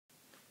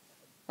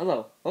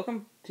Hello,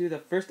 welcome to the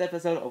first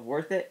episode of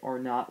Worth It or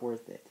Not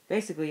Worth It.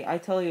 Basically, I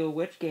tell you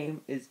which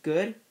game is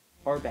good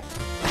or bad.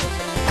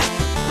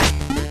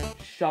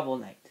 Shovel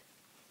Knight.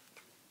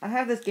 I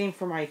have this game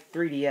for my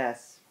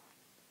 3DS.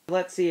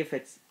 Let's see if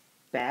it's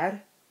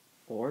bad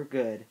or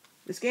good.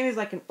 This game is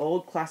like an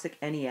old classic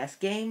NES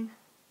game.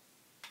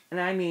 And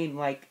I mean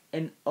like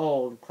an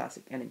old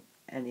classic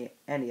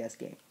NES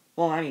game.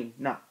 Well, I mean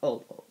not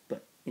old,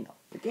 but you know.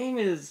 The game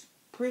is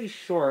pretty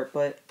short,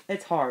 but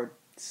it's hard.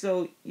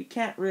 So you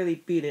can't really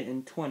beat it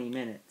in 20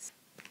 minutes.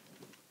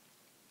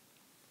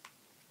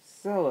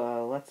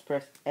 So, let's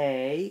press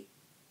A.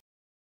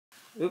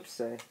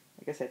 Oops, I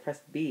guess I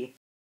pressed B.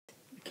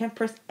 You can't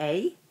press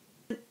A?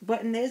 What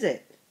button is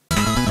it?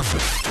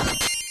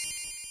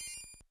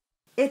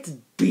 It's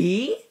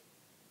B?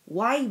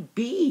 Why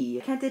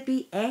B? Can't it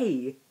be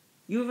A?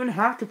 You even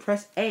have to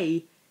press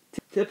A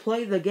to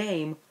play the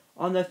game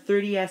on the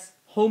 3DS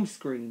home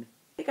screen.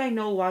 I think I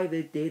know why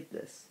they did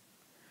this.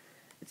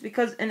 It's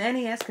because an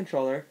NES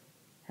controller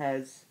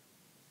has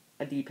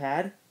a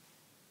D-pad,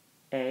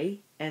 A,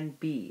 and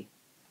B.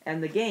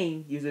 And the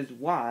game uses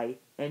Y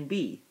and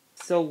B.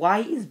 So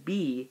Y is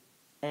B,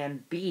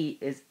 and B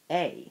is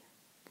A.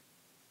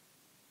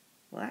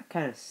 Well, that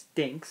kind of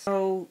stinks.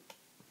 So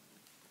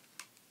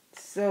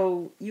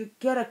you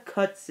get a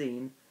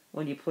cutscene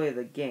when you play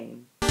the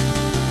game.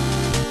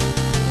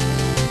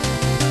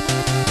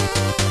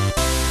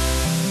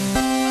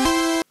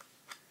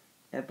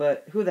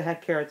 But who the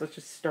heck cares? Let's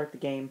just start the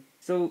game.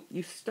 So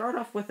you start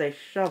off with a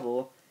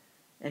shovel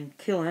and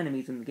kill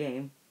enemies in the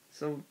game.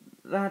 So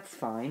that's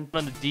fine.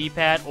 On the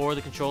D-pad or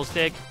the control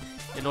stick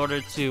in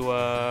order to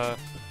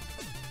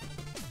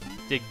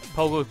the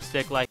pogo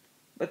stick like.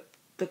 But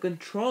the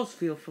controls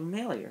feel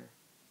familiar.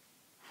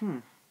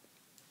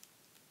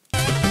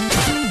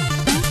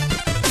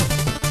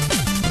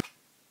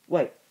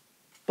 Wait,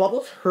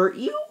 bubbles hurt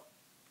you?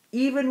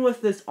 Even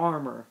with this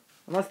armor.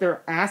 Unless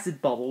they're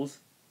acid bubbles.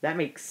 That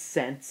makes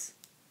sense.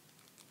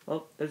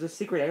 Well, there's a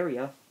secret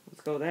area. Let's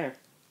go there.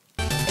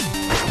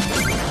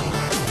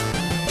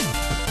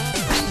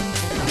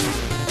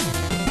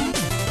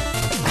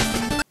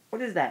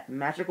 What is that?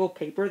 Magical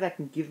paper that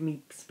can give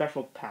me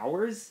special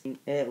powers?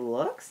 It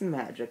looks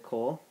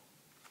magical.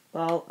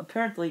 Well,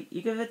 apparently,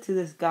 you give it to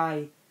this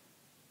guy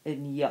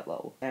in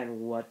yellow. And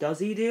what does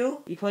he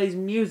do? He plays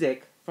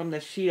music from the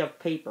sheet of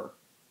paper.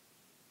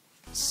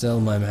 Sell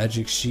my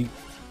magic sheet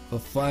for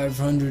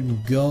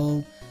 500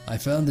 gold. I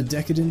found the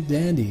decadent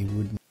dandy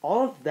would.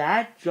 All of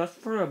that just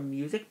for a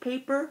music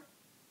paper?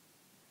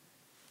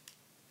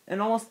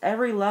 In almost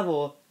every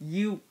level,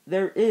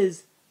 there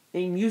is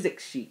a music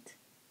sheet.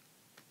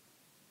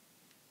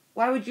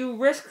 Why would you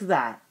risk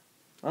that?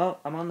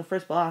 Well, I'm on the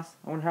first boss.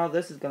 I wonder how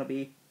this is gonna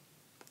be.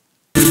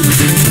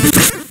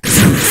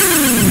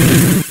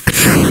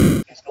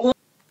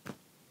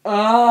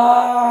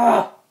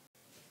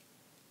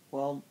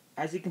 Well,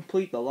 as you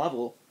complete the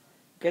level,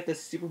 get the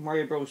Super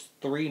Mario Bros.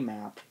 3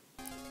 map.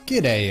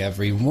 G'day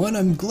everyone,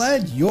 I'm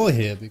glad you're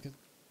here because...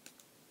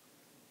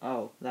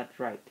 Oh, that's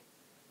right.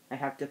 I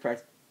have to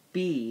press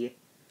B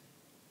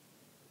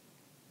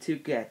to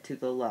get to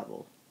the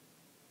level.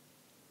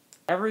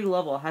 Every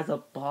level has a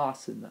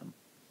boss in them.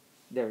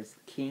 There's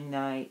King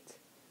Knight,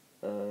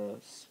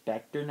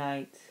 Spectre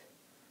Knight,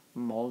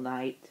 Mole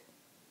Knight,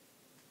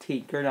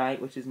 Tinker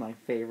Knight, which is my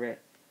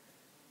favorite.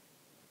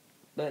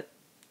 But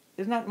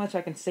there's not much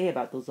I can say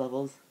about those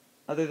levels,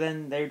 other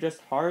than they're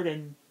just hard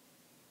and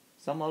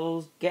some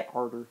levels get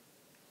harder.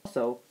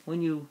 Also,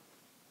 when you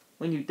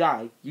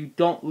die, you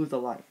don't lose a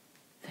life.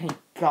 Thank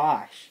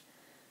gosh.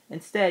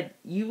 Instead,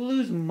 you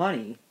lose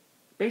money.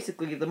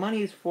 Basically, the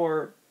money is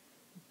for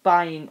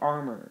buying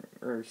armor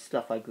or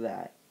stuff like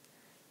that.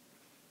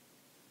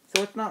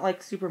 So it's not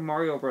like Super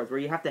Mario Bros. Where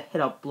you have to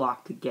hit a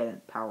block to get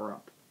a power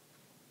up.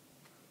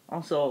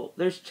 Also,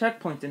 there's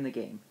checkpoints in the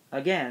game.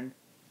 Again,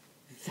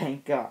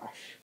 thank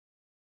gosh.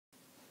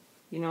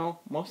 You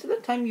know, most of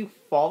the time you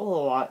fall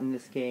a lot in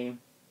this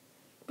game.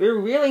 It'd be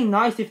really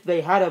nice if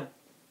they had a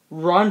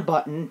run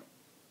button.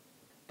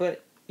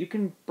 But you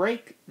can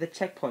break the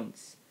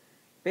checkpoints.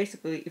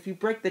 Basically, if you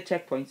break the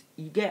checkpoints,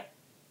 you get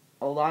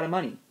a lot of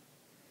money.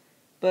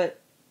 But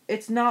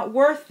it's not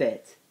worth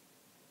it.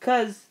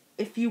 'Cause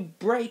if you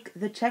break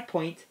the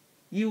checkpoint,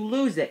 you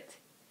lose it.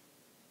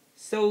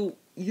 So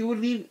you would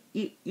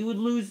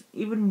lose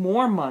even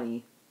more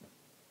money.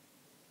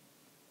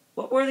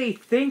 What were they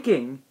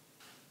thinking?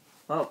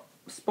 Well,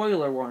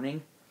 spoiler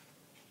warning.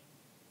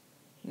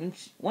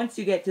 Once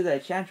you get to the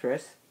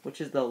Enchantress,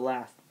 which is the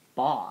last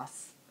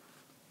boss,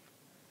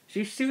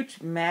 she shoots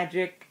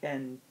magic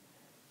and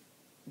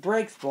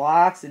breaks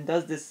blocks and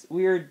does this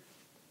weird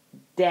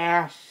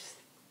dash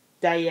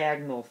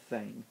diagonal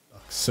thing.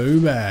 So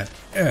bad.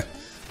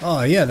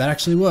 Oh yeah, that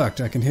actually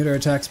worked. I can hit her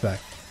attacks back.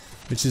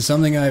 Which is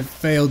something I've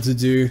failed to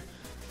do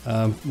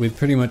with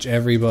pretty much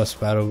every boss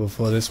battle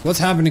before this. What's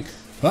happening?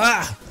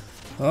 Ah!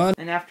 Oh.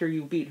 And after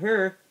you beat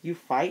her, you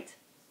fight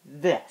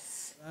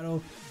this.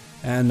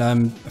 And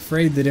I'm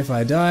afraid that if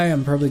I die,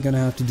 I'm probably going to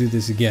have to do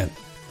this again.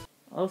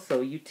 Also,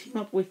 you team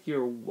up with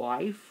your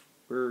wife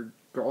or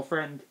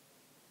girlfriend.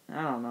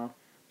 I don't know.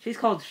 She's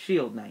called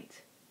Shield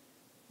Knight,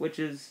 which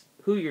is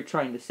who you're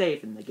trying to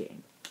save in the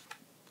game.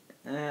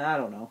 I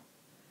don't know.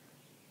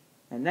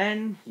 And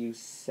then you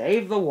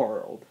save the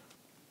world.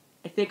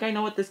 I think I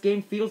know what this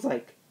game feels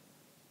like.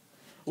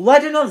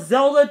 Legend of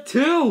Zelda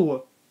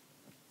 2!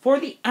 For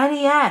the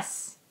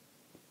NES!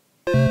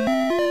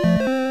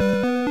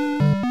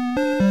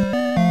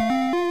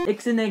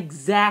 It's an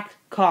exact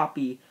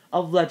copy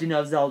of Legend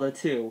of Zelda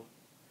 2.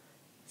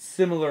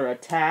 Similar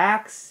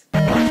attacks.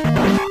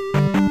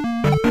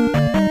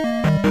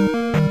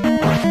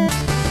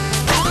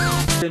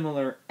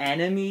 Similar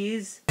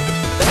enemies.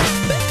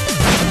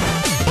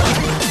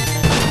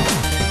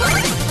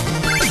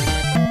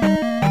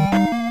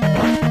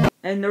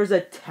 And there's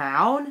a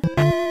town?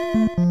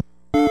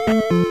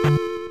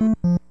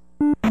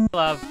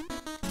 I'll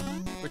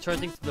return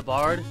things to the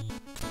Bard.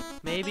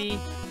 Maybe.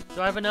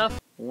 Do I have enough?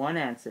 One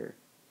answer.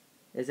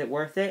 Is it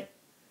worth it?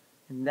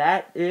 And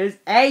that is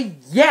a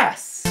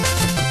yes!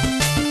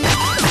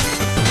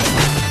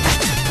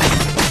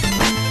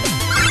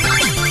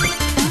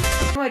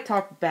 I might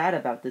talk bad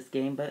about this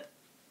game, but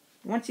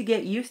once you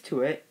get used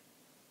to it,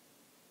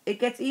 it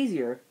gets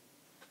easier.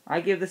 I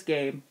give this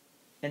game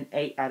an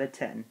 8 out of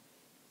 10.